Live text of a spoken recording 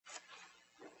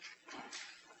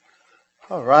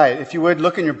All right, if you would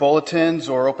look in your bulletins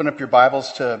or open up your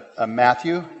Bibles to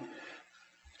Matthew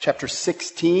chapter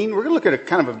 16. We're going to look at a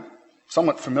kind of a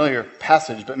somewhat familiar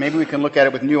passage, but maybe we can look at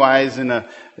it with new eyes and a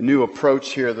new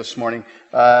approach here this morning.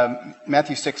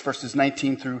 Matthew 6, verses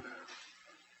 19 through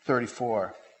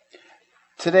 34.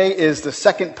 Today is the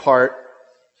second part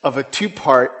of a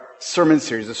two-part sermon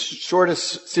series, the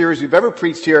shortest series we've ever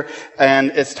preached here,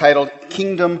 and it's titled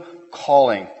Kingdom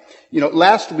Calling. You know,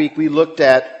 last week we looked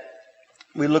at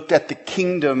the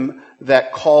kingdom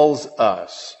that calls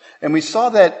us. And we saw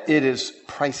that it is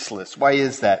priceless. Why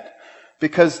is that?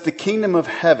 Because the kingdom of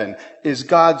heaven is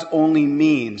God's only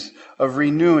means of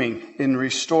renewing and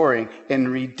restoring and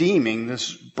redeeming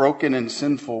this broken and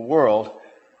sinful world,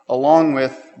 along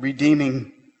with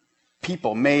redeeming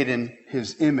people made in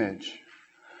His image.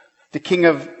 The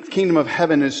kingdom of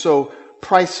heaven is so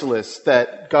priceless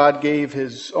that God gave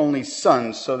His only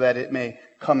Son so that it may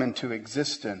come into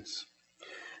existence.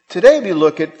 Today we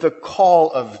look at the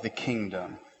call of the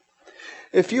kingdom.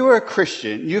 If you are a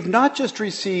Christian, you've not just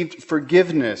received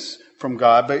forgiveness from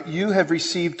God, but you have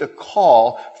received a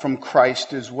call from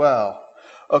Christ as well.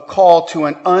 A call to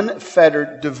an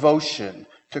unfettered devotion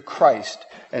to Christ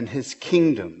and His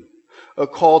kingdom. A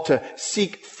call to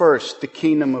seek first the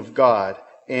kingdom of God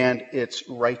and its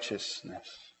righteousness.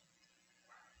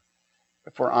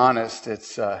 If we're honest,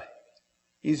 it's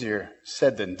easier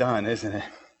said than done, isn't it?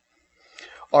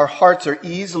 Our hearts are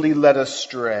easily led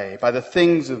astray by the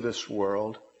things of this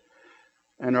world,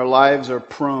 and our lives are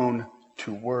prone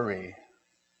to worry.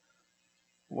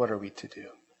 What are we to do?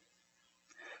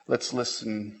 Let's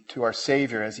listen to our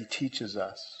Savior as He teaches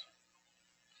us.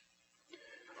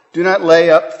 Do not lay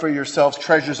up for yourselves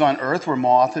treasures on earth where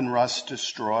moth and rust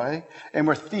destroy, and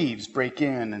where thieves break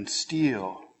in and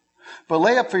steal. But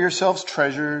lay up for yourselves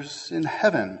treasures in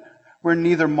heaven, where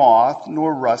neither moth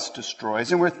nor rust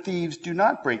destroys, and where thieves do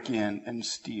not break in and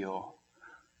steal.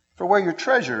 For where your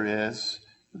treasure is,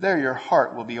 there your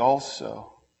heart will be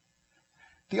also.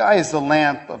 The eye is the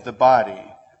lamp of the body.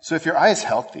 So if your eye is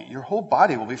healthy, your whole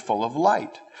body will be full of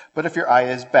light. But if your eye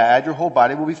is bad, your whole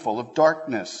body will be full of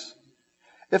darkness.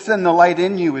 If then the light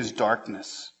in you is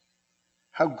darkness,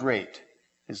 how great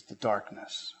is the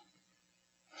darkness?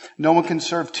 No one can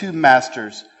serve two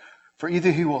masters, for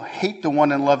either he will hate the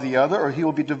one and love the other, or he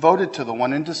will be devoted to the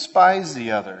one and despise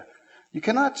the other. You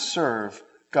cannot serve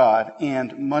God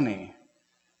and money.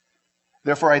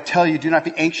 Therefore I tell you, do not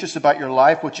be anxious about your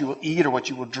life, what you will eat or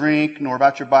what you will drink, nor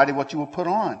about your body, what you will put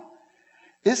on.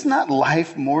 Is not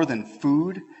life more than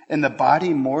food, and the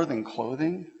body more than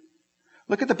clothing?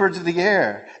 Look at the birds of the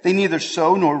air. They neither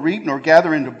sow nor reap nor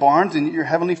gather into barns, and yet your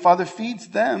heavenly Father feeds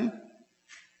them.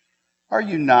 Are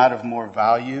you not of more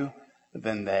value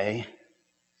than they?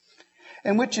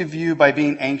 And which of you, by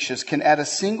being anxious, can add a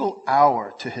single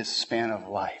hour to his span of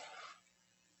life?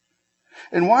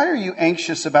 And why are you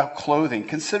anxious about clothing?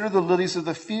 Consider the lilies of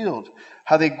the field,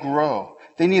 how they grow.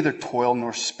 They neither toil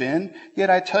nor spin. Yet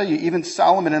I tell you, even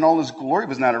Solomon in all his glory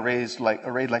was not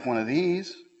arrayed like one of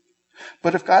these.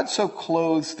 But if God so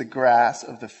clothes the grass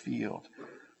of the field,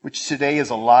 which today is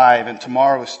alive and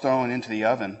tomorrow is thrown into the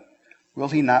oven, will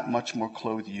He not much more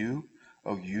clothe you,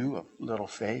 O you of little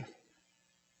faith?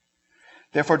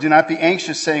 Therefore do not be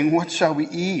anxious, saying, what shall we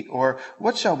eat? Or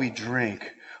what shall we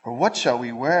drink? Or what shall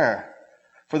we wear?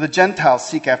 For the Gentiles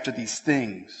seek after these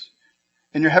things.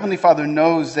 And your heavenly Father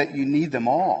knows that you need them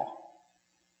all.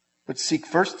 But seek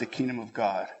first the kingdom of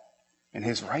God and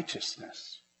His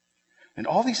righteousness, and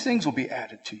all these things will be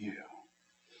added to you.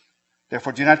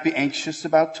 Therefore do not be anxious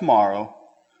about tomorrow,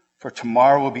 for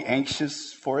tomorrow will be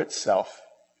anxious for itself.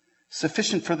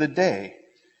 Sufficient for the day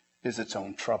is its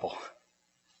own trouble.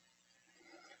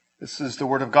 This is the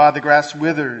word of God. The grass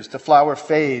withers, the flower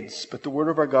fades, but the word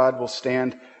of our God will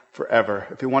stand forever.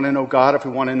 If we want to know God, if we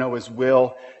want to know His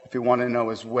will, if we want to know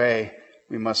His way,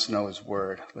 we must know His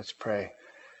word. Let's pray.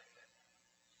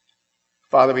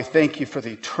 Father, we thank You for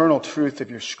the eternal truth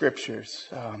of Your scriptures.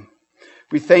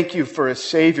 We thank You for a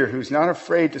Savior who's not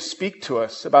afraid to speak to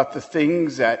us about the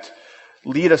things that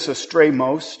lead us astray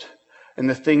most, and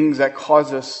the things that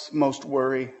cause us most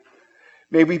worry.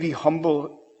 May we be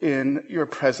humble in Your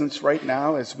presence right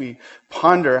now as we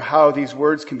ponder how these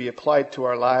words can be applied to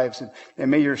our lives. And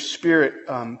may Your Spirit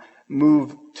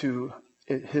move to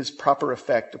His proper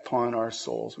effect upon our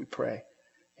souls, we pray.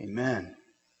 Amen.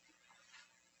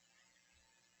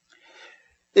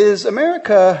 Is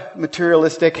America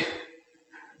materialistic?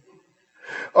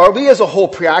 Are we as a whole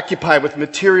preoccupied with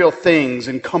material things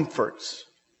and comforts?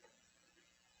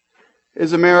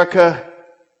 Is America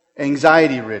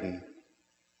anxiety-ridden?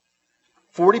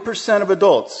 40% of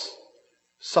adults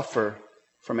suffer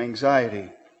from anxiety.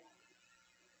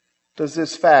 Does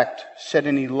this fact shed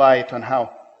any light on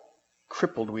how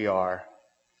crippled we are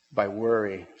by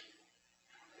worry?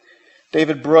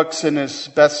 David Brooks, in his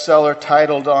bestseller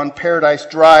titled On Paradise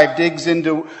Drive, digs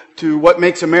into what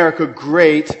makes America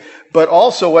great, but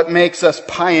also what makes us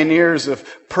pioneers of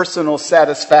personal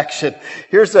satisfaction.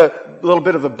 Here's a little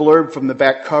bit of a blurb from the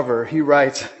back cover. He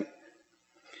writes,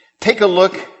 "Take a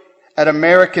look at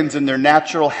Americans in their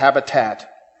natural habitat.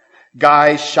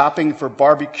 Guys shopping for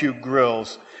barbecue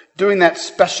grills, doing that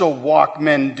special walk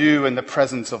men do in the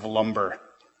presence of lumber.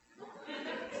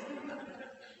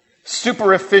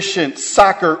 Super efficient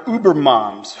soccer uber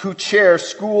moms who chair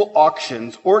school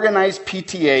auctions, organize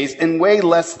PTAs, and weigh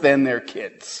less than their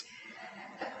kids.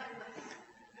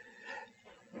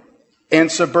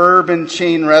 And suburban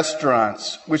chain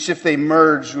restaurants, which if they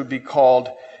merged would be called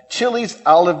Chili's,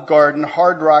 Olive Garden,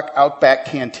 Hard Rock, Outback,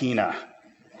 Cantina.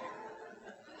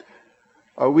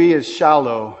 Are we as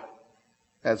shallow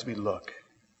as we look?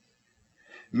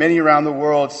 Many around the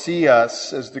world see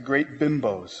us as the great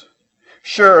bimbos.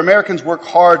 Sure, Americans work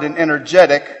hard and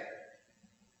energetic,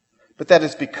 but that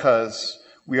is because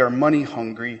we are money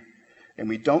hungry and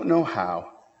we don't know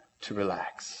how to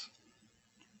relax."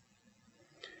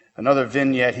 Another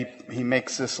vignette, he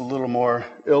makes this a little more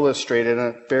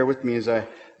illustrated. Bear with me as I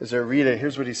read it.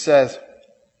 Here's what he says.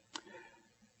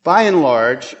 "By and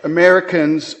large,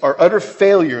 Americans are utter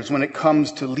failures when it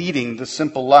comes to leading the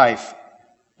simple life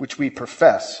which we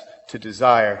profess to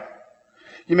desire.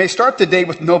 You may start the day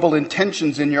with noble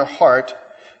intentions in your heart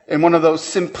and one of those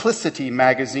simplicity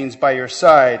magazines by your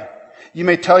side. You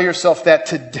may tell yourself that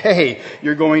today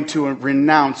you're going to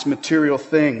renounce material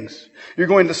things. You're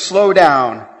going to slow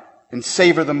down and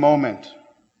savor the moment.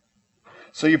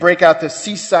 So you break out the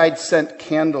seaside scent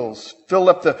candles, fill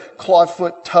up the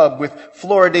clawfoot tub with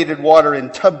fluoridated water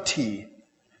and tub tea,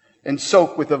 and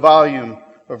soak with a volume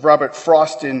of Robert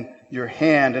Frost in your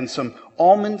hand and some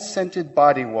almond-scented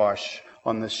body wash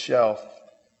on the shelf.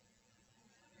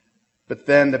 But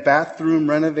then the bathroom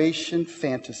renovation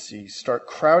fantasies start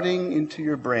crowding into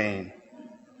your brain,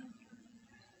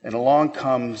 and along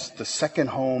comes the second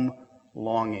home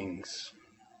longings.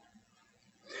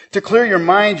 To clear your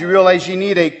mind, you realize you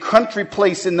need a country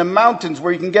place in the mountains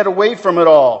where you can get away from it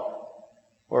all,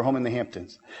 or home in the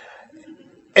Hamptons.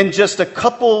 And just a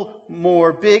couple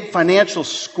more big financial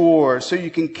scores so you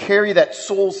can carry that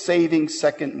soul-saving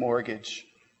second mortgage.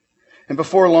 And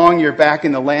before long, you're back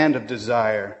in the land of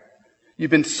desire.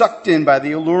 You've been sucked in by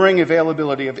the alluring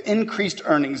availability of increased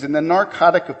earnings and the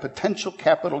narcotic of potential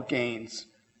capital gains.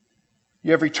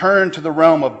 You have returned to the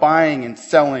realm of buying and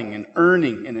selling and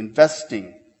earning and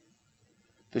investing.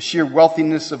 The sheer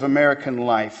wealthiness of American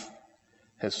life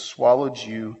has swallowed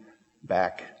you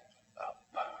back up.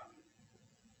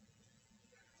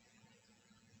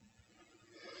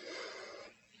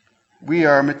 We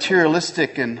are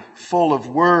materialistic and full of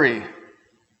worry.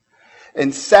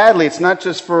 And sadly, it's not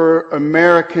just for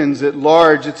Americans at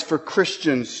large, it's for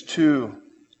Christians too.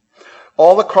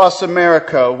 All across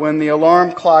America, when the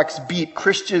alarm clocks beat,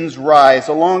 Christians rise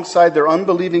alongside their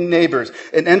unbelieving neighbors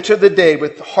and enter the day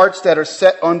with hearts that are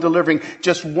set on delivering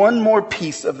just one more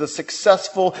piece of the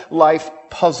successful life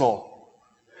puzzle.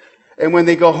 And when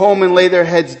they go home and lay their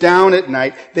heads down at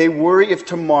night, they worry if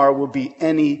tomorrow will be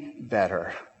any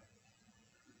better.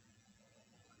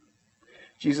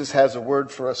 Jesus has a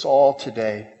word for us all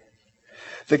today.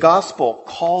 The gospel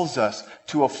calls us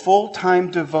to a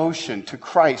full-time devotion to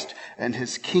Christ and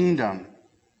His kingdom.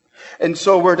 And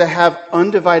so we're to have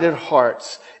undivided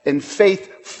hearts and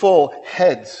faithful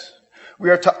heads. We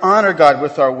are to honor God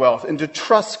with our wealth and to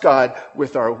trust God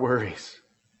with our worries.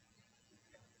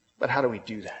 But how do we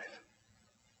do that?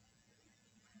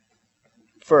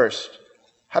 First,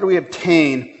 how do we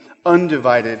obtain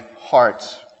undivided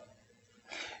hearts?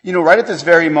 You know, right at this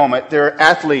very moment, there are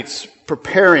athletes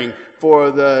preparing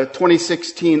for the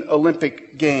 2016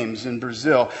 Olympic Games in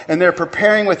Brazil, and they're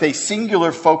preparing with a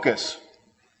singular focus.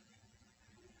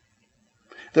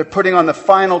 They're putting on the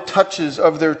final touches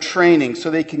of their training so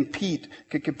they can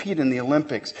compete in the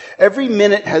Olympics. Every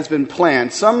minute has been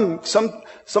planned, some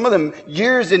of them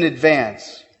years in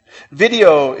advance.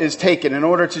 Video is taken in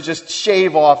order to just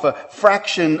shave off a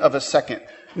fraction of a second.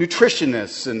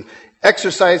 Nutritionists and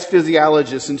exercise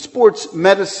physiologists and sports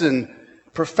medicine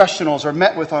professionals are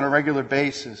met with on a regular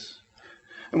basis.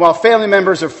 And while family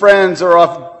members or friends are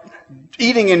off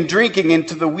eating and drinking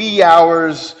into the wee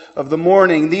hours of the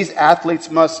morning, these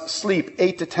athletes must sleep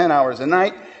 8 to 10 hours a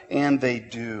night, and they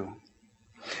do.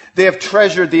 They have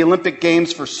treasured the Olympic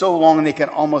Games for so long and they can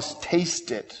almost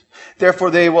taste it.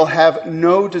 Therefore, they will have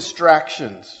no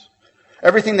distractions.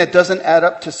 Everything that doesn't add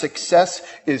up to success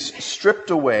is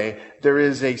stripped away. There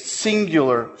is a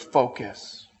singular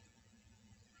focus.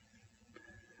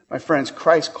 My friends,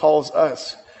 Christ calls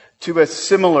us to a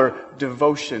similar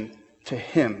devotion to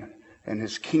Him and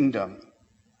His kingdom.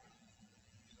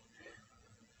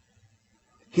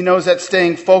 He knows that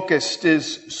staying focused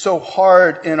is so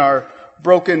hard in our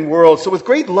broken world. So with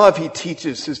great love, He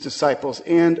teaches His disciples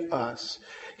and us.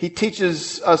 He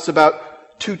teaches us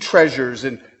about two treasures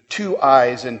and two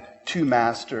eyes and two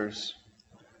masters.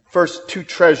 First, two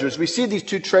treasures. We see these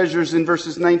two treasures in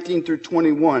verses 19 through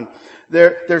 21.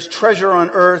 There's treasure on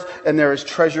earth and there is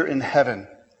treasure in heaven.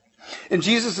 In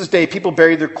Jesus' day, people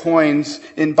buried their coins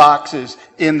in boxes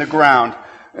in the ground.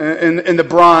 And the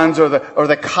bronze or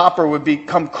the copper would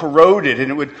become corroded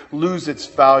and it would lose its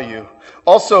value.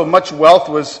 Also, much wealth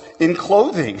was in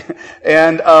clothing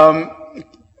and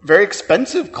very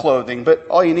expensive clothing, but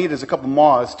all you need is a couple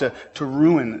moths to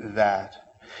ruin that.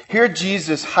 Here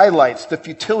Jesus highlights the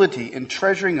futility in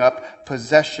treasuring up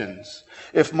possessions.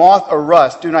 If moth or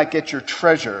rust do not get your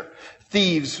treasure,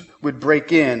 thieves would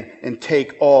break in and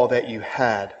take all that you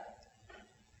had.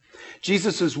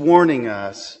 Jesus is warning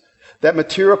us that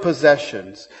material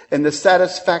possessions and the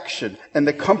satisfaction and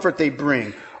the comfort they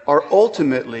bring are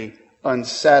ultimately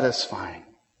unsatisfying.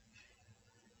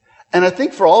 And I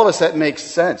think for all of us that makes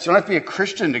sense. You don't have to be a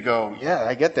Christian to go, yeah,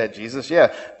 I get that, Jesus. Yeah,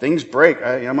 things break.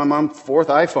 I'm on my fourth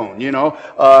iPhone,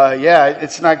 Yeah,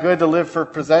 it's not good to live for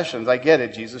possessions. I get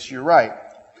it, Jesus. You're right.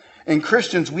 And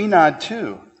Christians, we nod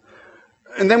too.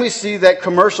 And then we see that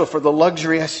commercial for the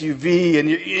luxury SUV, and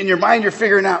in your mind you're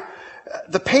figuring out,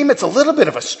 the payment's a little bit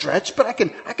of a stretch, but I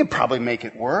can probably make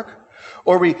it work.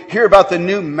 Or we hear about the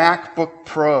new MacBook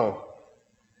Pro.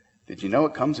 Did you know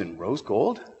it comes in rose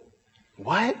gold?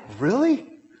 What? Really?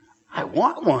 I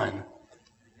want one.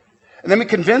 And then we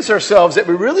convince ourselves that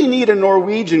we really need a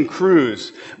Norwegian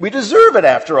cruise. We deserve it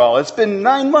after all. It's been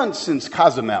 9 months since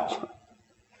Cozumel.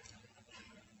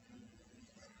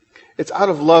 It's out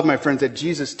of love, my friends, that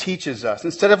Jesus teaches us.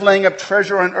 Instead of laying up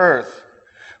treasure on earth,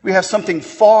 we have something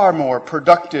far more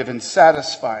productive and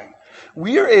satisfying.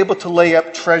 We are able to lay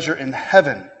up treasure in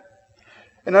heaven.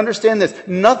 And understand this,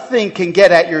 nothing can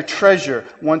get at your treasure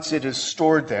once it is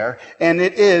stored there, and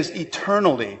it is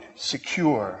eternally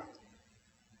secure.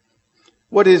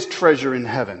 What is treasure in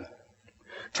heaven?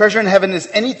 Treasure in heaven is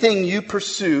anything you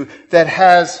pursue that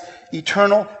has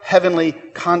eternal heavenly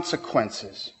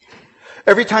consequences.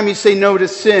 Every time you say no to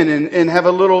sin and have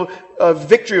a little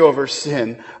victory over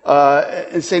sin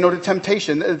and say no to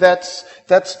temptation,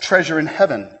 that's treasure in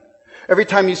heaven. Every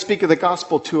time you speak of the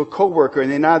gospel to a coworker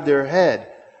and they nod their head,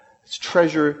 it's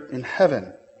treasure in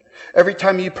heaven. Every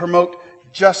time you promote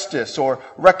justice or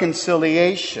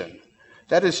reconciliation,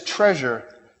 that is treasure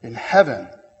in heaven.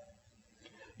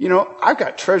 I've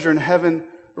got treasure in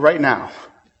heaven right now.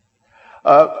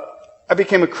 I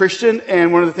became a Christian,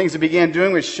 and one of the things I began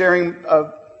doing was sharing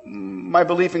my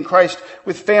belief in Christ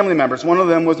with family members. One of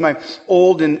them was my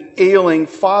old and ailing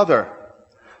father.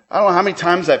 I don't know how many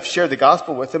times I've shared the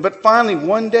gospel with him, but finally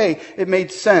one day it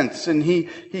made sense, and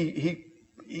he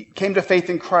came to faith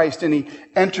in Christ, and he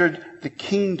entered the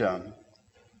kingdom.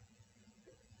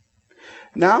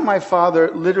 Now my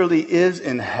father literally is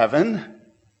in heaven,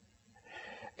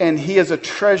 and he has a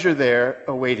treasure there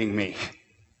awaiting me.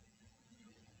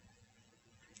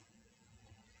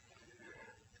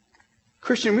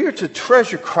 Christian, we are to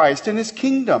treasure Christ and His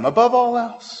kingdom above all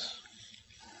else.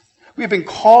 We have been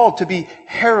called to be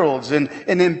heralds and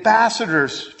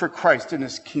ambassadors for Christ and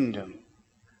His kingdom.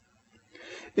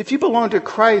 If you belong to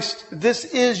Christ, this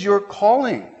is your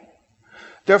calling.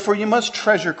 Therefore, you must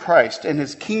treasure Christ and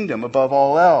His kingdom above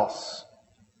all else.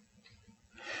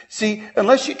 See,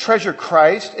 unless you treasure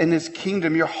Christ and His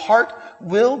kingdom, your heart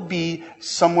will be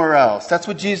somewhere else. That's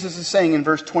what Jesus is saying in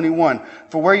verse 21.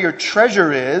 For where your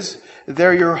treasure is,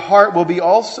 there your heart will be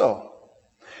also.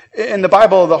 In the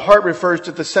Bible, the heart refers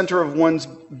to the center of one's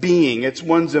being. It's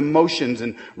one's emotions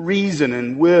and reason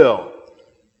and will.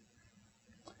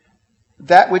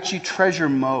 That which you treasure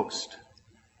most,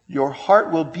 your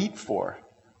heart will beat for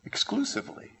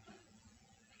exclusively.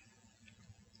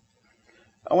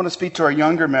 I want to speak to our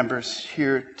younger members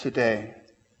here today.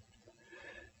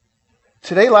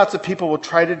 Today, lots of people will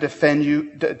try to define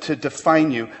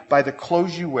you by the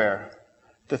clothes you wear,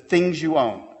 the things you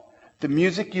own, the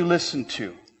music you listen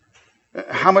to,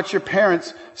 how much your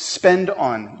parents spend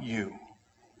on you.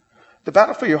 The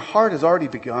battle for your heart has already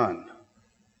begun.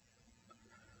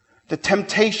 The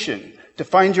temptation to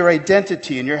find your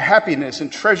identity and your happiness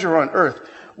and treasure on earth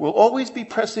will always be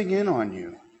pressing in on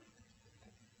you.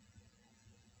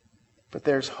 But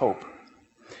there's hope.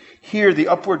 Hear the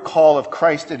upward call of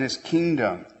Christ and his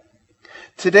kingdom.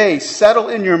 Today, settle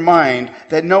in your mind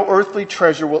that no earthly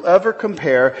treasure will ever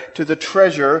compare to the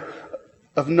treasure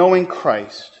of knowing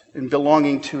Christ and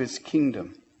belonging to his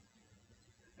kingdom.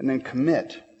 And then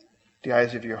commit the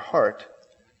eyes of your heart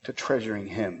to treasuring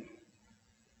him.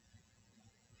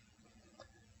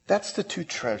 That's the two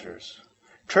treasures.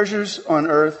 Treasures on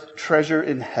earth, treasure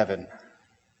in heaven.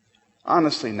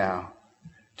 Honestly now,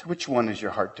 to which one is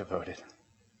your heart devoted?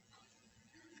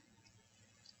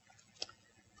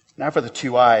 Now for the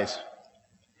two eyes.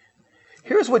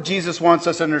 Here's what Jesus wants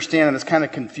us to understand in this kind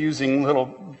of confusing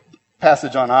little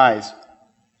passage on eyes.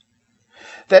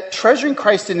 That treasuring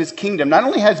Christ in his kingdom not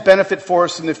only has benefit for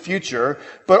us in the future,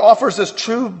 but offers us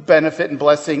true benefit and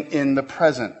blessing in the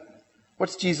present.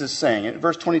 What's Jesus saying? In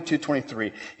verse 22,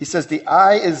 23, he says, the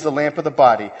eye is the lamp of the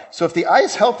body. So if the eye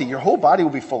is healthy, your whole body will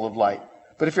be full of light.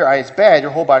 But if your eye is bad,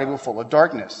 your whole body will be full of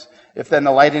darkness. If then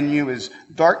the light in you is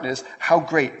darkness, how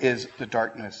great is the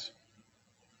darkness?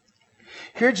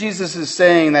 Here Jesus is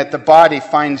saying that the body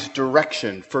finds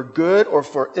direction for good or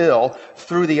for ill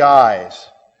through the eyes.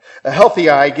 A healthy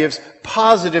eye gives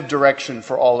positive direction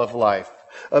for all of life.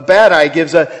 A bad eye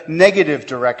gives a negative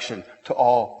direction to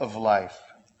all of life.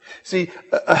 See,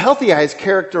 a healthy eye is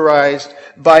characterized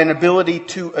by an ability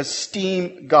to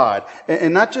esteem God.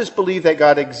 And not just believe that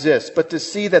God exists, but to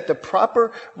see that the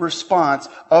proper response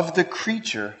of the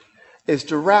creature is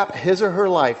to wrap his or her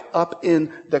life up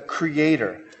in the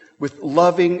Creator with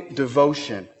loving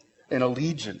devotion and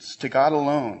allegiance to God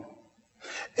alone.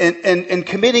 And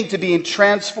committing to being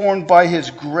transformed by his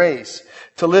grace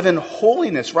to live in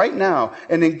holiness right now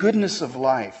and in goodness of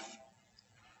life.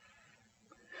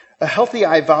 A healthy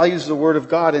eye values the Word of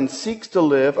God and seeks to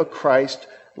live a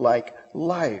Christ-like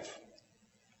life.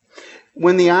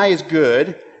 When the eye is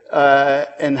good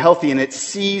and healthy and it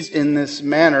sees in this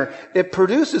manner, it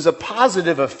produces a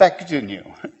positive effect in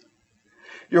you.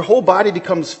 Your whole body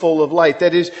becomes full of light.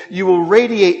 That is, you will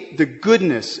radiate the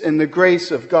goodness and the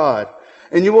grace of God.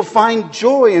 And you will find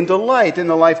joy and delight in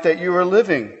the life that you are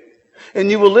living. And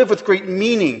you will live with great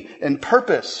meaning and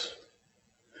purpose.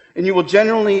 And you will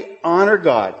genuinely honor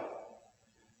God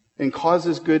and cause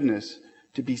his goodness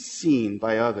to be seen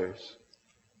by others.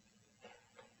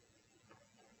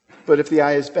 But if the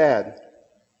eye is bad,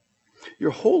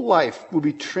 your whole life will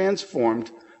be transformed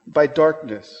by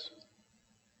darkness.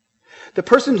 The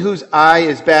person whose eye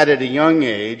is bad at a young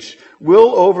age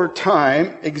will over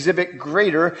time exhibit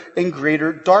greater and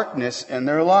greater darkness in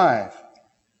their life.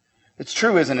 It's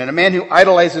true, isn't it? A man who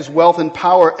idolizes wealth and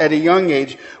power at a young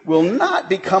age will not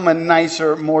become a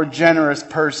nicer, more generous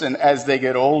person as they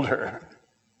get older.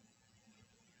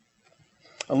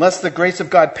 Unless the grace of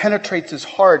God penetrates his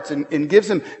heart and gives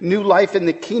him new life in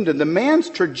the kingdom, the man's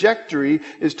trajectory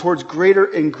is towards greater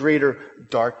and greater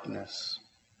darkness.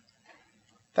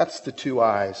 That's the two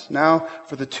eyes. Now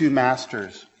for the two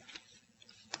masters.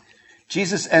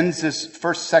 Jesus ends this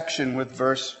first section with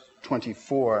verse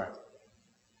 24.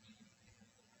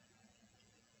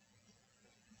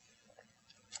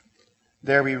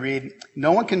 There we read,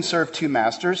 no one can serve two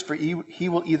masters, for he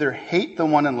will either hate the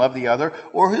one and love the other,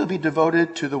 or he'll be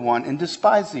devoted to the one and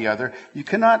despise the other. You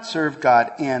cannot serve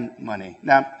God and money.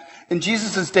 Now, in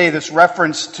Jesus' day, this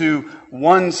reference to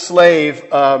one slave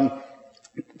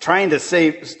trying to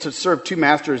serve two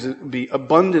masters would be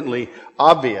abundantly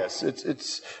obvious.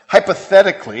 It's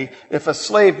hypothetically, if a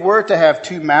slave were to have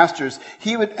two masters,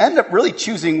 he would end up really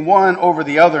choosing one over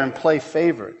the other and play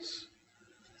favorites.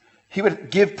 He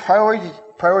would give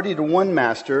priority to one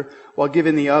master while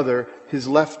giving the other his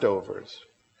leftovers.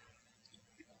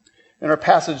 In our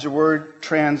passage, the word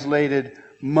translated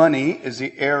money is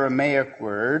the Aramaic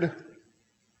word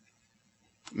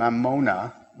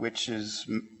mammona, which is,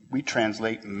 we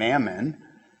translate mammon.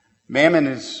 Mammon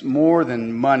is more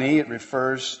than money. It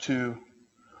refers to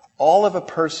all of a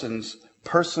person's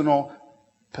personal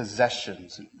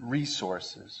possessions and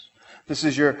resources. This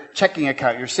is your checking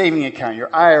account, your saving account,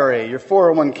 your IRA, your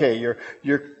 401k,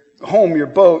 your home, your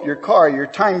boat, your car, your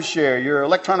timeshare, your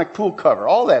electronic pool cover,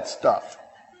 all that stuff.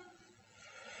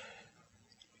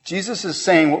 Jesus is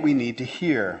saying what we need to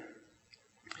hear.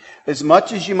 As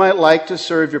much as you might like to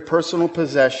serve your personal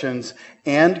possessions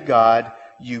and God,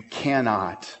 you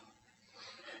cannot.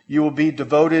 You will be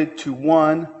devoted to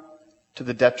one to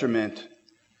the detriment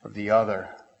of the other.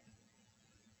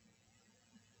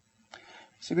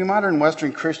 See, we modern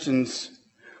Western Christians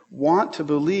want to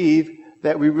believe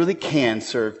that we really can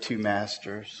serve two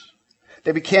masters.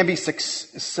 That we can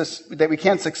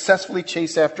successfully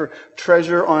chase after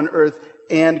treasure on earth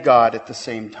and God at the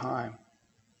same time.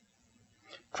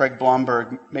 Craig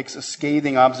Blomberg makes a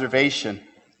scathing observation.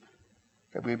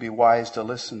 that we'd be wise to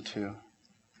listen to.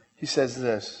 He says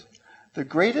this: the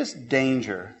greatest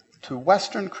danger to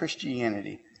Western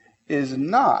Christianity is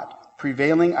not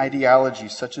prevailing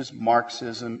ideologies such as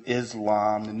Marxism,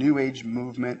 Islam, the New Age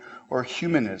movement, or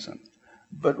humanism,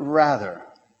 but rather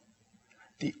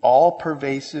the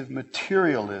all-pervasive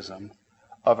materialism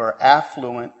of our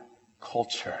affluent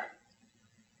culture.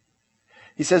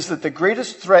 He says that the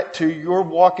greatest threat to your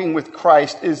walking with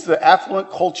Christ is the affluent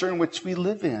culture in which we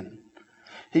live in.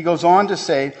 He goes on to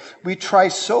say, we try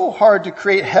so hard to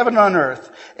create heaven on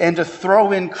earth and to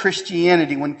throw in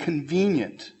Christianity when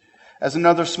convenient as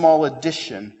another small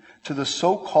addition to the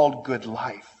so-called good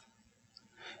life.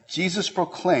 Jesus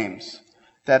proclaims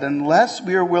that unless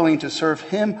we are willing to serve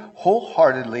Him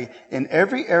wholeheartedly in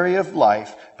every area of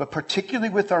life, but particularly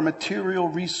with our material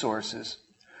resources,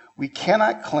 we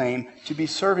cannot claim to be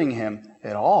serving Him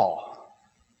at all.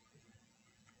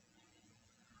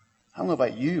 I don't know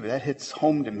about you, but that hits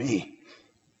home to me.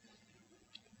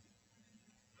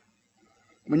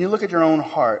 When you look at your own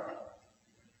heart,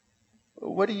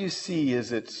 what do you see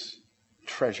as its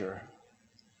treasure?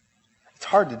 It's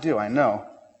hard to do, I know.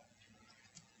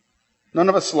 None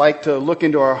of us like to look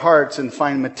into our hearts and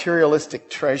find materialistic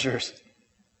treasures.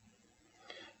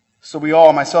 So we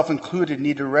all, myself included,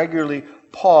 need to regularly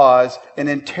pause and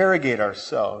interrogate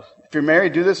ourselves. If you're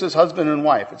married, do this as husband and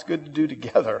wife. It's good to do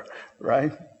together,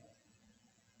 right?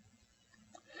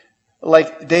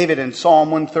 Like David in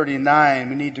Psalm 139,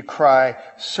 we need to cry,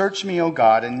 "Search me, O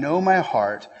God, and know my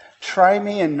heart. Try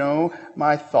me and know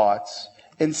my thoughts,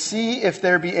 and see if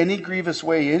there be any grievous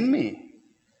way in me,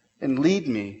 and lead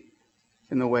me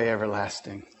in the way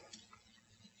everlasting."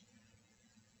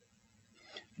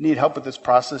 If you need help with this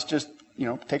process, just,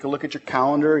 take a look at your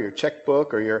calendar, your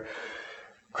checkbook, or your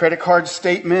credit card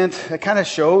statement. That kind of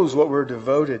shows what we're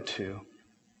devoted to.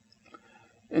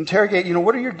 Interrogate,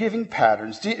 what are your giving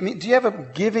patterns? Do you have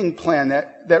a giving plan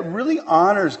that really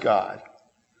honors God?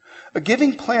 A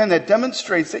giving plan that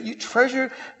demonstrates that you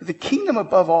treasure the kingdom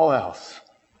above all else?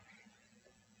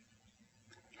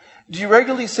 Do you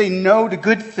regularly say no to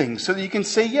good things so that you can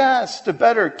say yes to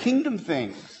better kingdom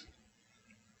things?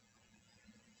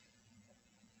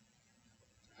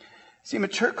 See, a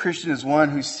mature Christian is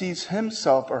one who sees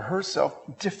himself or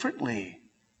herself differently.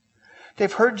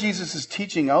 They've heard Jesus'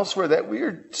 teaching elsewhere that we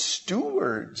are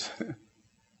stewards.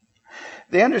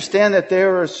 They understand that they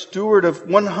are a steward of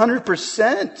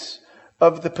 100%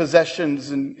 of the possessions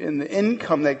and the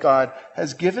income that God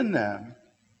has given them.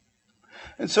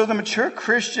 And so the mature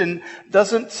Christian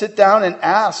doesn't sit down and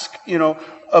ask,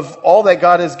 of all that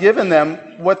God has given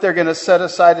them, what they're going to set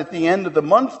aside at the end of the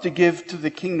month to give to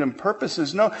the kingdom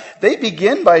purposes. No, they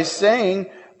begin by saying,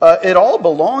 it all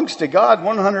belongs to God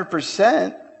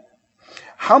 100%.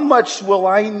 How much will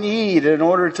I need in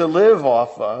order to live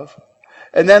off of?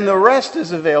 And then the rest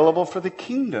is available for the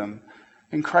kingdom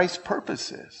and Christ's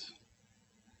purposes.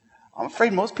 I'm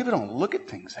afraid most people don't look at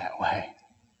things that way.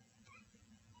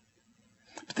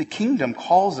 But the kingdom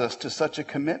calls us to such a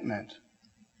commitment.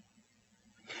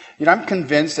 I'm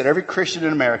convinced that every Christian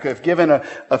in America, if given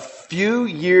a few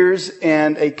years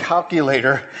and a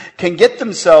calculator, can get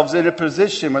themselves in a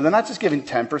position where they're not just giving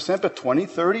 10%, but 20,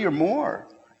 30 or more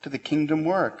to the kingdom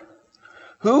work.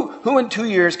 Who in 2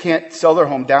 years can't sell their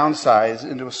home, downsize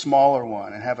into a smaller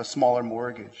one and have a smaller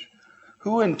mortgage?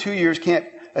 Who in 2 years can't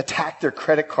attack their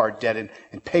credit card debt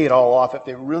and pay it all off if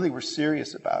they really were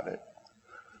serious about it?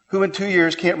 Who in 2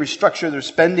 years can't restructure their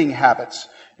spending habits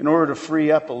in order to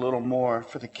free up a little more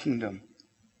for the kingdom?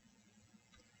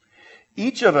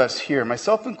 Each of us here,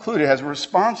 myself included, has a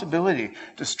responsibility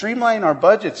to streamline our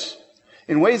budgets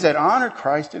in ways that honor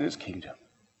Christ and His kingdom.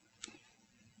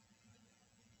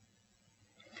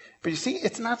 But you see,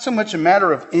 it's not so much a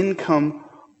matter of income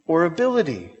or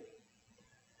ability.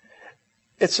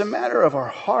 It's a matter of our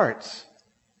hearts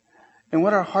and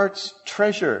what our hearts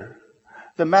treasure,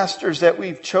 the masters that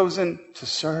we've chosen to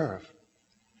serve.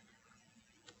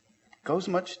 It goes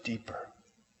much deeper.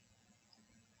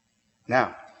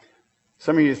 Now,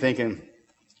 some of you are thinking,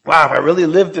 wow, if I really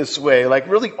live this way, like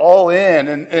really all in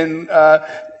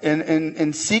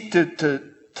and seek to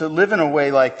live in a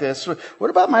way like this. What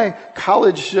about my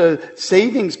college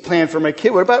savings plan for my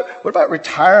kid? What about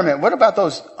retirement? What about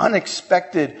those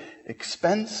unexpected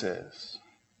expenses?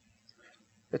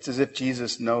 It's as if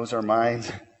Jesus knows our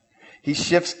minds. He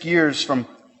shifts gears from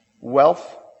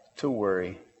wealth to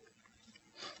worry.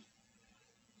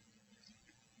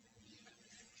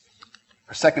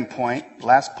 Our second point,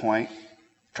 last point,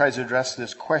 tries to address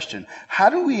this question. How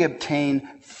do we obtain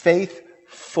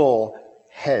faithful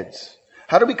heads?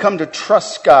 How do we come to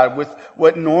trust God with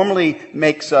what normally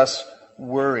makes us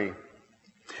worry?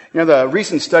 The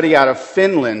recent study out of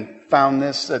Finland found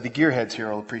this, the gearheads here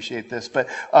will appreciate this, but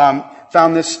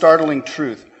found this startling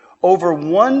truth. Over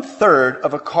 1/3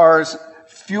 of a car's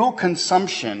fuel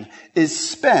consumption is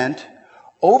spent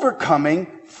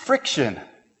overcoming friction.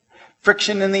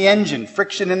 Friction in the engine,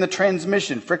 friction in the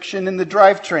transmission, friction in the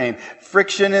drivetrain,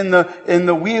 friction in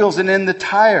the wheels and in the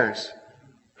tires.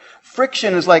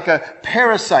 Friction is like a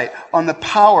parasite on the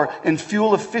power and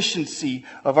fuel efficiency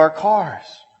of our cars.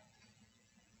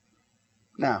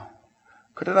 Now,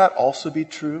 could it not also be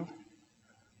true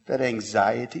that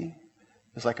anxiety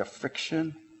is like a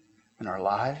friction in our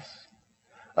lives?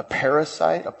 A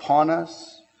parasite upon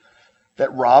us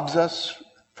that robs us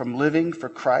from living for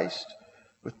Christ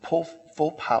with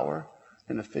full power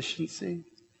and efficiency?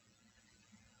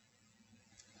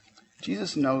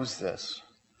 Jesus knows this,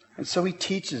 and so he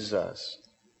teaches us.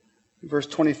 In verse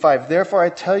 25, therefore I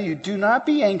tell you, do not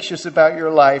be anxious about your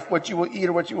life, what you will eat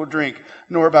or what you will drink,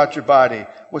 nor about your body,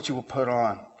 what you will put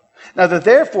on. Now the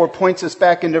therefore points us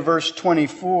back into verse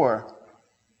 24.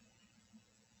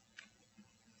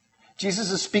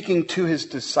 Jesus is speaking to his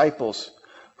disciples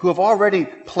who have already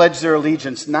pledged their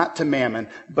allegiance not to mammon,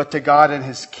 but to God and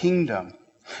his kingdom.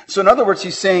 So in other words,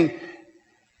 he's saying,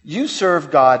 you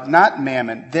serve God, not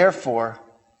mammon, therefore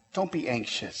don't be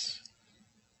anxious.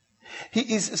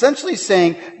 He's essentially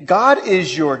saying, God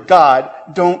is your God,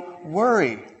 don't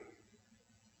worry.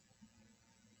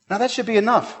 Now that should be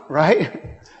enough,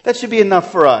 right? That should be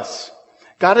enough for us.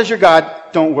 God is your God,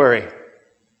 don't worry.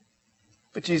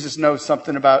 But Jesus knows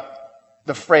something about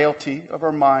the frailty of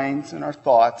our minds and our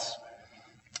thoughts.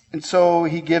 And so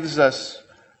he gives us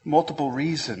multiple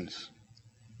reasons.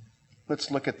 Let's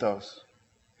look at those.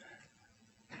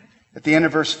 At the end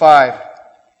of verse 5,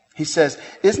 he says,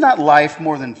 is not life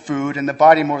more than food and the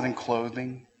body more than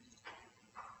clothing?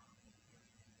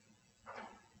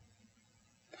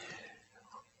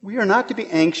 We are not to be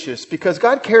anxious because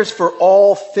God cares for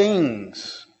all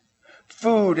things.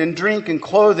 Food and drink and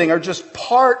clothing are just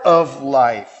part of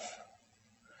life.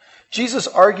 Jesus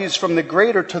argues from the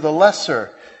greater to the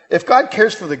lesser. If God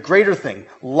cares for the greater thing,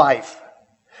 life,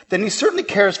 then he certainly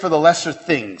cares for the lesser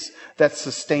things that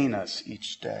sustain us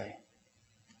each day.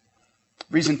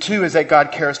 Reason 2 is that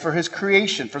God cares for his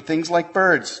creation, for things like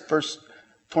birds. Verse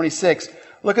 26,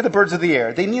 look at the birds of the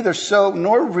air. They neither sow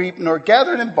nor reap nor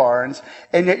gather in barns,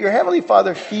 and yet your heavenly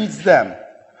Father feeds them.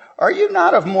 Are you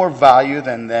not of more value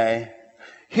than they?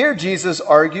 Here Jesus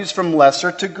argues from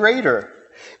lesser to greater.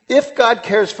 If God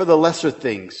cares for the lesser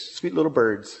things, sweet little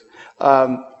birds,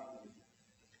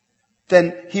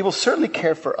 then he will certainly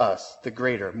care for us, the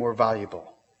greater, more valuable.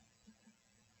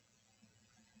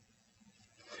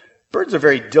 Birds are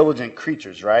very diligent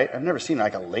creatures, right? I've never seen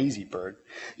like a lazy bird.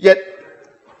 Yet,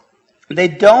 they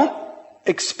don't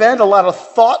expend a lot of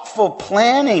thoughtful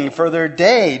planning for their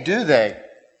day, do they?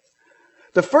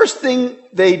 The first thing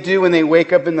they do when they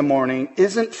wake up in the morning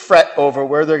isn't fret over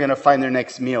where they're going to find their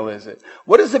next meal, is it?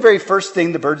 What is the very first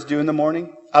thing the birds do in the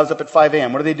morning? I was up at 5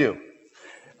 a.m. What do?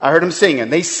 I heard them singing.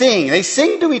 They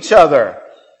sing to each other.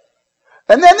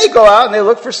 And then they go out and they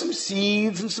look for some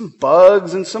seeds and some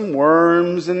bugs and some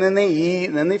worms, and then they eat,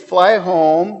 and then they fly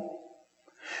home,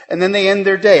 and then they end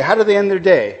their day. How do they end their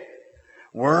day?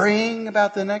 Worrying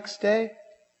about the next day?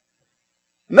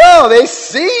 No, they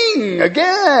sing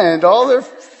again to all their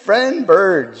friend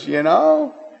birds,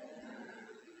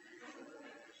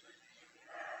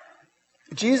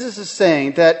 Jesus is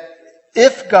saying that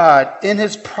if God, in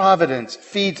his providence,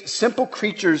 feeds simple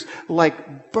creatures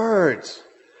like birds,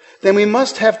 then we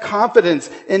must have confidence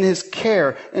in his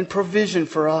care and provision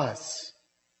for us.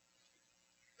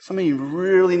 Some of you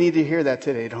really need to hear that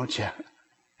today, don't you?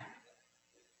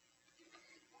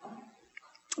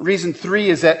 Reason 3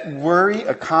 is that worry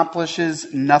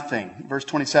accomplishes nothing. Verse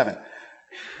 27.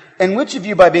 And which of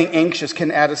you, by being anxious,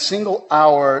 can add a single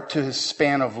hour to his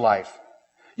span of life?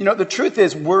 The truth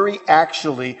is, worry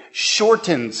actually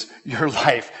shortens your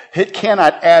life. It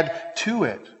cannot add to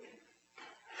it.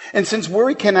 And since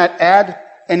worry cannot add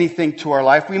anything to our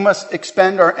life, we must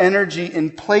expend our energy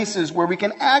in places where we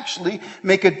can actually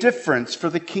make a difference for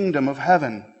the kingdom of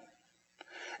heaven.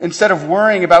 Instead of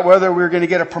worrying about whether we're going to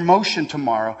get a promotion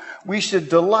tomorrow, we should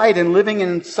delight in living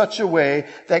in such a way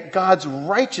that God's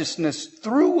righteousness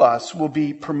through us will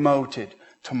be promoted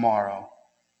tomorrow.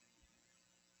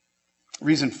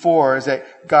 Reason 4 is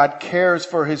that God cares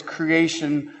for his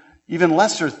creation, even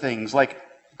lesser things like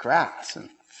grass and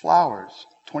flowers.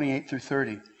 28 through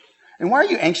 30. And why are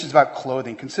you anxious about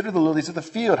clothing? Consider the lilies of the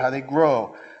field, how they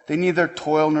grow. They neither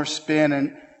toil nor spin.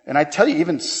 And I tell you,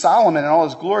 even Solomon in all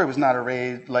his glory was not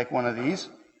arrayed like one of these.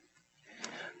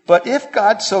 But if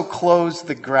God so clothes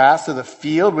the grass of the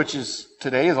field, which is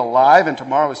today is alive and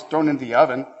tomorrow is thrown into the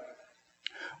oven,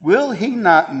 will he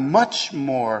not much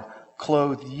more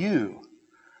clothe you,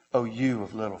 O you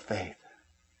of little faith?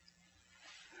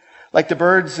 Like the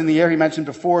birds in the air he mentioned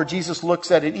before, Jesus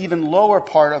looks at an even lower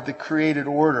part of the created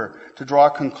order to draw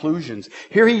conclusions.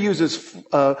 Here he uses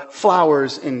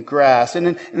flowers and grass.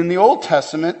 And in the Old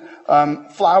Testament,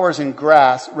 flowers and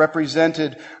grass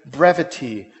represented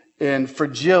brevity and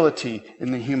fragility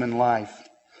in the human life.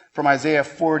 From Isaiah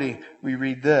 40, we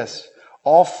read this: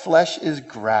 all flesh is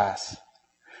grass,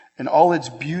 and all its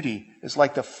beauty is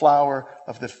like the flower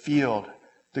of the field.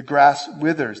 The grass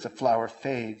withers, the flower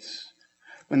fades.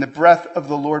 When the breath of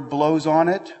the Lord blows on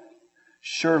it,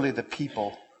 surely the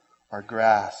people are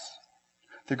grass.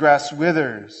 The grass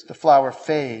withers, the flower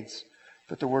fades,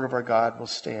 but the word of our God will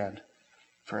stand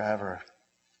forever.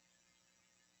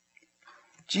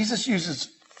 Jesus uses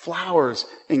flowers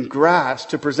and grass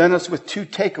to present us with two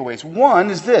takeaways. One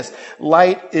is this: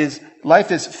 life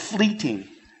is fleeting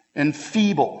and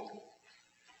feeble.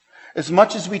 As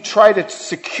much as we try to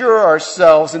secure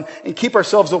ourselves and keep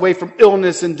ourselves away from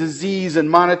illness and disease and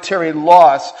monetary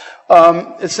loss,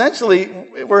 essentially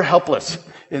we're helpless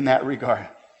in that regard.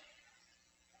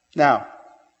 Now,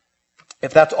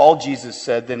 if that's all Jesus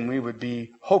said, then we would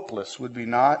be hopeless, would we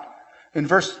not? In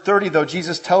verse 30, though,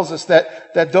 Jesus tells us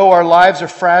that though our lives are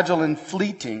fragile and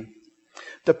fleeting,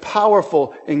 the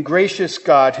powerful and gracious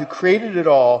God who created it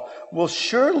all will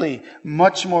surely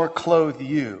much more clothe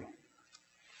you,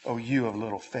 O you of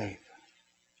little faith.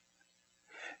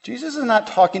 Jesus is not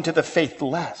talking to the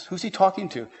faithless. Who's he talking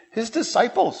to? His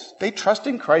disciples. They trust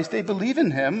in Christ. They believe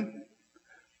in him.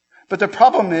 But the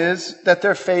problem is that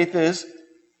their faith is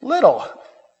little.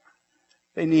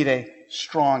 They need a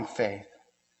strong faith.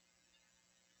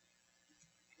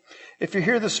 If you're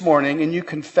here this morning and you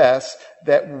confess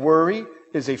that worry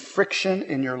is a friction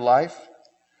in your life,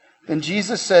 then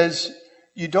Jesus says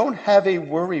you don't have a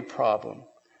worry problem.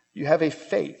 You have a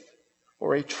faith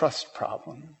or a trust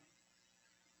problem.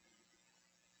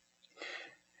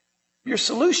 Your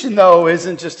solution, though,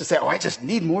 isn't just to say, I just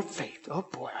need more faith. Oh,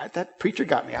 boy, that preacher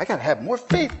got me. I got to have more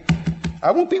faith.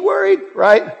 I won't be worried,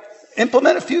 right?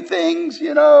 Implement a few things,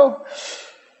 It's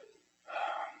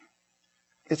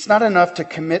not enough to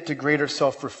commit to greater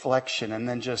self-reflection and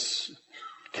then just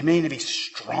committing to be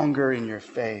stronger in your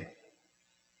faith.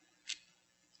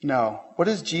 No. What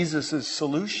is Jesus'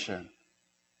 solution?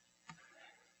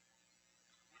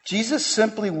 Jesus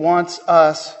simply wants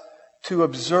us to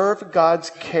observe God's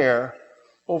care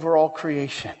over all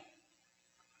creation.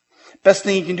 Best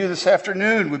thing you can do this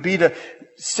afternoon would be to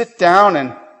sit down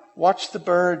and watch the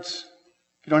birds.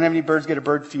 If you don't have any birds, get a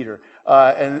bird feeder,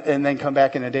 and then come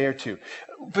back in a day or two.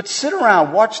 But sit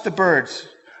around, watch the birds,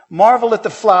 marvel at the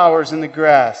flowers and the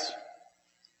grass.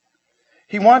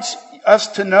 He wants us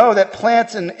to know that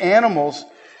plants and animals,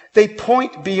 they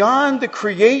point beyond the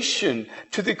creation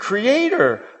to the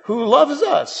Creator who loves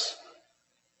us.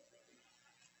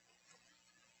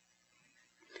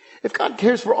 If God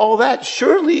cares for all that,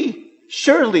 surely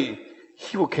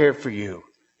He will care for you,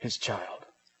 His child.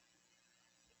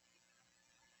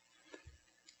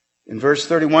 In verse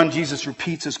 31, Jesus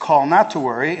repeats His call not to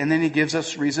worry, and then He gives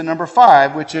us reason number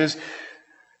 5, which is,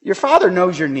 your Father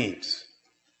knows your needs.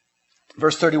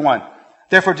 Verse 31,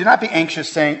 therefore do not be anxious,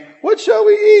 saying, what shall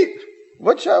we eat?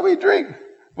 What shall we drink?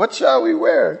 What shall we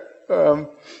wear?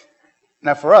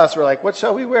 Now for us, we're like, what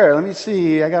shall we wear? Let me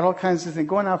see. I got all kinds of things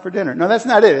going out for dinner. No, that's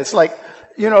not it. It's like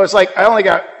I only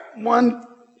got one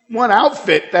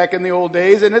outfit back in the old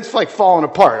days, and it's like falling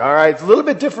apart. All right. It's a little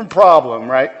bit different problem,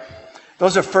 right?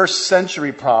 Those are first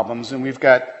century problems, and we've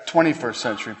got 21st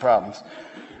century problems.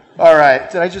 All right.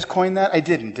 Did I just coin that? I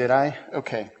didn't, did I?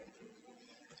 Okay.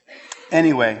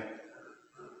 Anyway.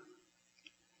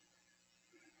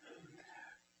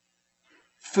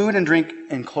 Food and drink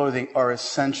and clothing are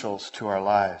essentials to our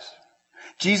lives.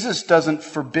 Jesus doesn't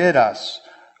forbid us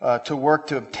to work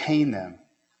to obtain them.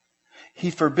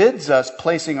 He forbids us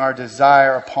placing our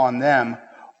desire upon them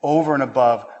over and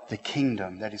above the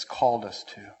kingdom that He's called us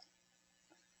to.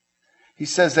 He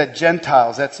says that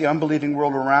Gentiles, that's the unbelieving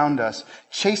world around us,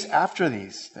 chase after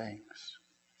these things.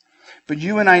 But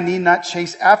you and I need not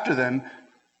chase after them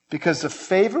because the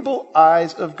favorable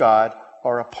eyes of God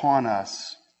are upon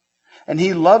us. And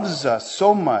He loves us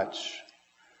so much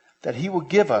that He will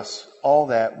give us all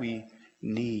that we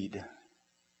need.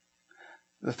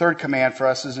 The third command for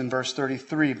us is in verse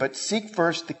 33. But seek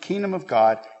first the kingdom of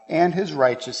God and His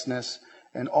righteousness,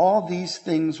 and all these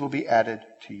things will be added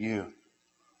to you.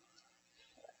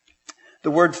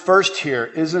 The word first here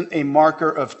isn't a marker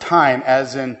of time,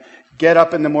 as in get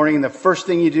up in the morning and the first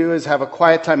thing you do is have a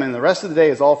quiet time and the rest of the day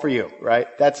is all for you, right?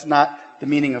 That's not the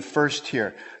meaning of first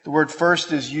here. The word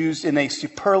first is used in a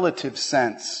superlative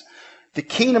sense. The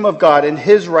kingdom of God and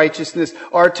His righteousness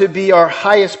are to be our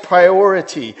highest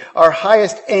priority, our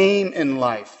highest aim in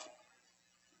life.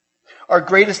 Our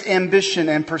greatest ambition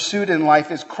and pursuit in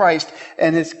life is Christ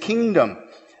and His kingdom.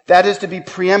 That is to be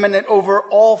preeminent over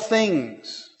all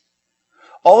things.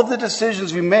 All of the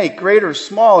decisions we make, great or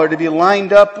small, are to be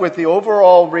lined up with the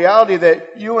overall reality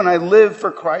that you and I live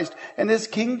for Christ and His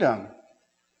kingdom.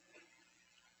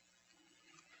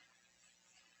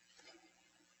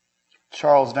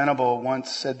 Charles Venable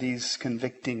once said these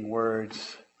convicting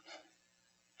words: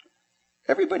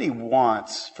 "Everybody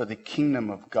wants for the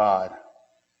kingdom of God,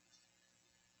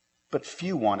 but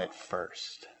few want it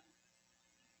first."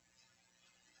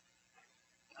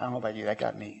 I don't know about you, that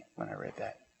got me when I read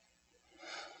that.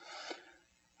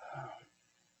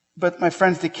 But my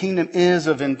friends, the kingdom is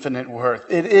of infinite worth.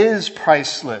 It is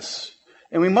priceless,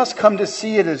 and we must come to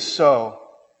see it as so.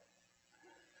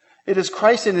 It is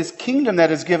Christ and His kingdom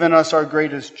that has given us our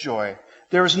greatest joy.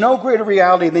 There is no greater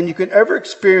reality than you can ever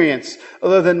experience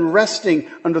other than resting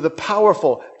under the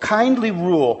powerful, kindly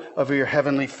rule of your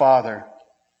Heavenly Father.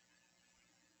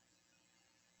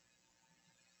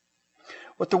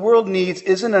 What the world needs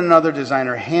isn't another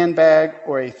designer handbag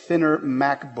or a thinner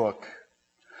MacBook.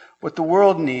 What the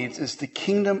world needs is the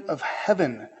kingdom of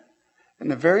heaven and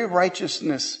the very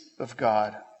righteousness of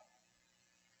God.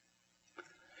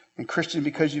 And Christian,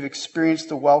 because you've experienced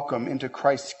the welcome into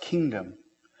Christ's kingdom,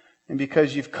 and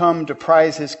because you've come to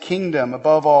prize His kingdom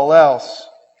above all else,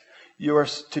 you are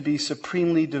to be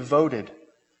supremely devoted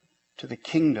to the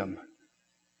kingdom,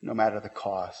 no matter the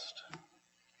cost.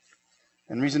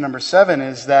 And reason number 7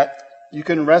 is that you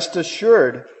can rest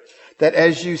assured that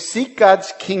as you seek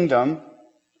God's kingdom,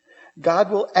 God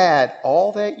will add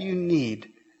all that you need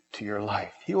to your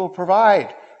life. He will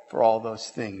provide for all those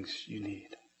things you need.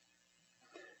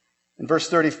 In verse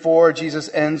 34, Jesus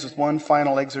ends with one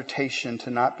final exhortation to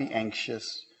not be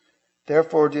anxious.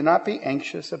 Therefore, do not be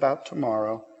anxious about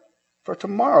tomorrow, for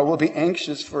tomorrow will be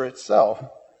anxious for itself.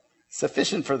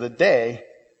 Sufficient for the day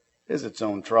is its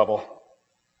own trouble.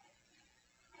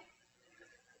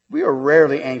 We are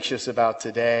rarely anxious about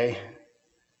today.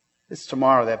 It's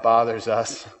tomorrow that bothers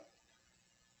us.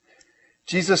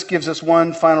 Jesus gives us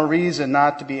one final reason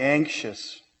not to be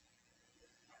anxious.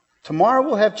 Tomorrow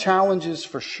will have challenges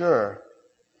for sure,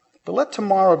 but let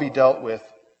tomorrow be dealt with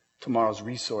tomorrow's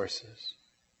resources.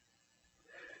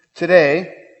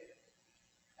 Today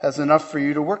has enough for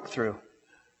you to work through.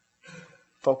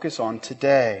 Focus on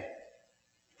today.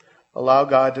 Allow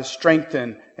God to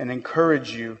strengthen and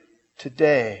encourage you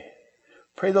today.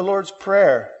 Pray the Lord's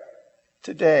Prayer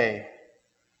today.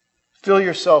 Fill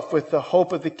yourself with the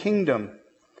hope of the kingdom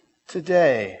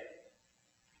today.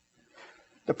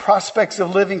 The prospects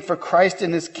of living for Christ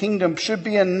and His kingdom should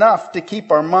be enough to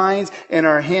keep our minds and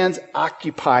our hands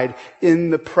occupied in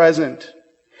the present.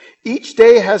 Each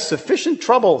day has sufficient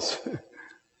troubles.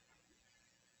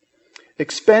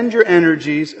 Expend your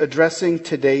energies addressing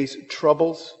today's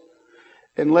troubles,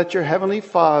 and let your Heavenly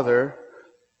Father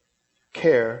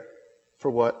care for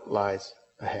what lies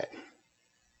ahead. All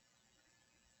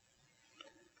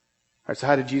right, so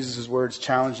how did Jesus' words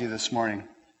challenge you this morning?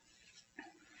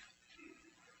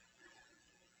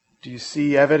 Do you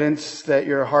see evidence that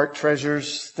your heart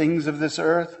treasures things of this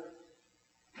earth?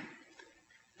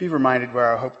 Be reminded where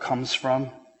our hope comes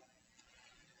from.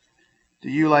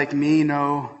 Do you, like me,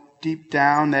 know deep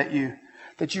down that you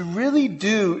really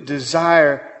do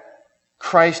desire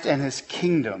Christ and His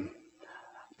kingdom,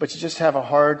 but you just have a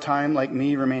hard time, like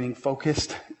me, remaining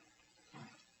focused?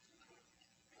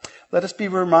 Let us be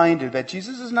reminded that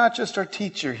Jesus is not just our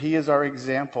teacher, He is our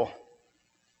example.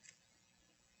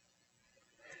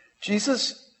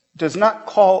 Jesus does not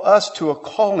call us to a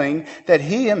calling that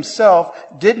He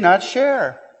Himself did not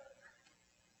share.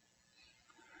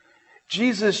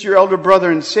 Jesus, your elder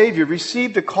brother and Savior,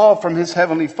 received a call from His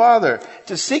Heavenly Father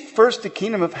to seek first the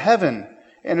kingdom of heaven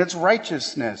and its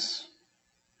righteousness.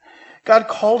 God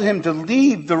called Him to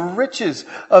leave the riches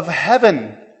of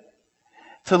heaven,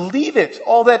 to leave it,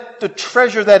 all that the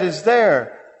treasure that is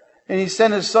there. And He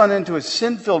sent His Son into a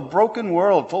sin-filled, broken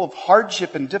world full of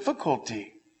hardship and difficulty.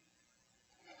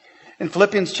 In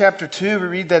Philippians chapter 2, we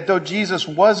read that though Jesus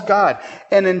was God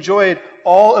and enjoyed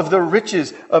all of the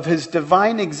riches of His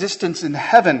divine existence in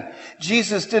heaven,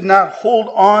 Jesus did not hold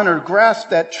on or grasp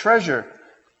that treasure.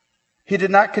 He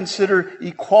did not consider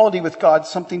equality with God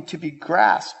something to be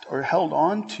grasped or held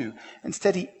on to.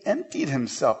 Instead, He emptied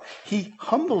Himself. He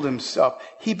humbled Himself.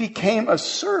 He became a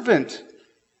servant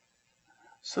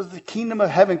so that the kingdom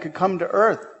of heaven could come to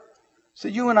earth. So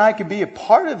you and I could be a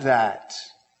part of that.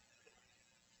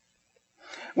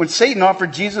 When Satan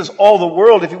offered Jesus all the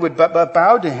world if he would but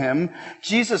bow to him,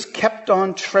 Jesus kept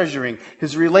on treasuring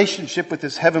his relationship with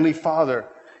his heavenly Father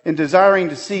and desiring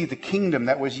to see the kingdom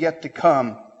that was yet to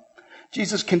come.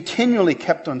 Jesus continually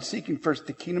kept on seeking first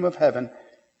the kingdom of heaven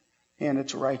and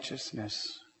its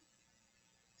righteousness.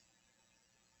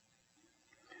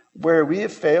 Where we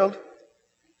have failed,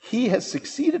 he has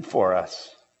succeeded for us.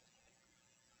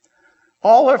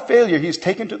 All our failure, he's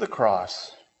taken to the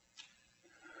cross.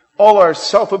 All our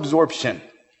self-absorption,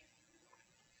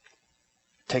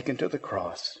 taken to the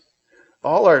cross.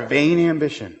 All our vain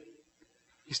ambition,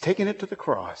 he's taken it to the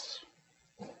cross.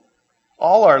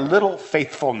 All our little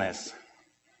faithfulness,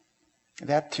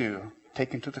 that too,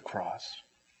 taken to the cross.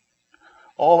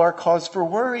 All our cause for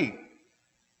worry,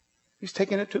 he's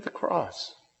taken it to the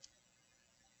cross.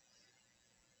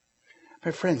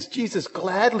 My friends, Jesus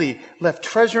gladly left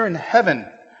treasure in heaven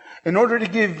in order to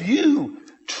give you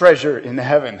treasure in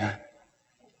heaven.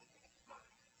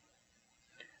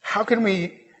 How can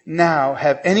we now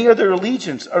have any other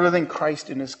allegiance other than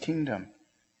Christ and his kingdom?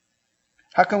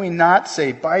 How can we not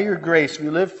say, by your grace, we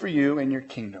live for you and your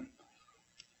kingdom?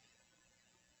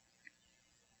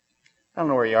 I don't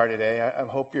know where you are today. I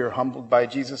hope you're humbled by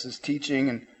Jesus' teaching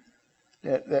and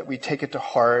that we take it to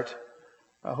heart.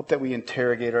 I hope that we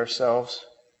interrogate ourselves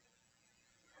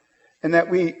and that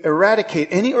we eradicate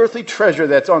any earthly treasure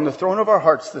that's on the throne of our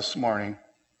hearts this morning,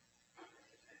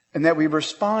 and that we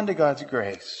respond to God's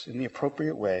grace in the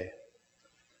appropriate way,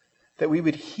 that we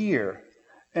would hear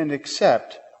and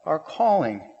accept our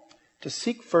calling to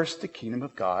seek first the kingdom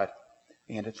of God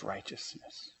and its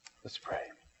righteousness. Let's pray.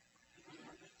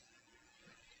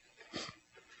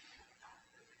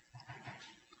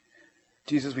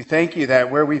 Jesus, we thank you that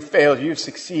where we failed, you've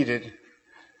succeeded.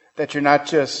 That you're not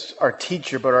just our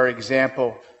teacher, but our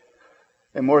example.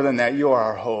 And more than that, you are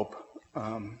our hope.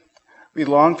 We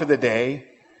long for the day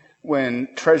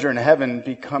when treasure in heaven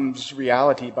becomes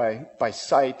reality by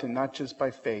sight and not just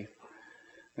by faith.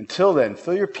 Until then,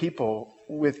 fill your people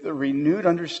with a renewed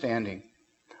understanding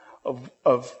of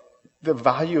the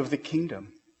value of the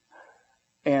kingdom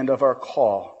and of our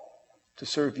call to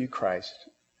serve you, Christ,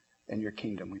 and your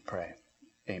kingdom, we pray.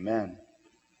 Amen.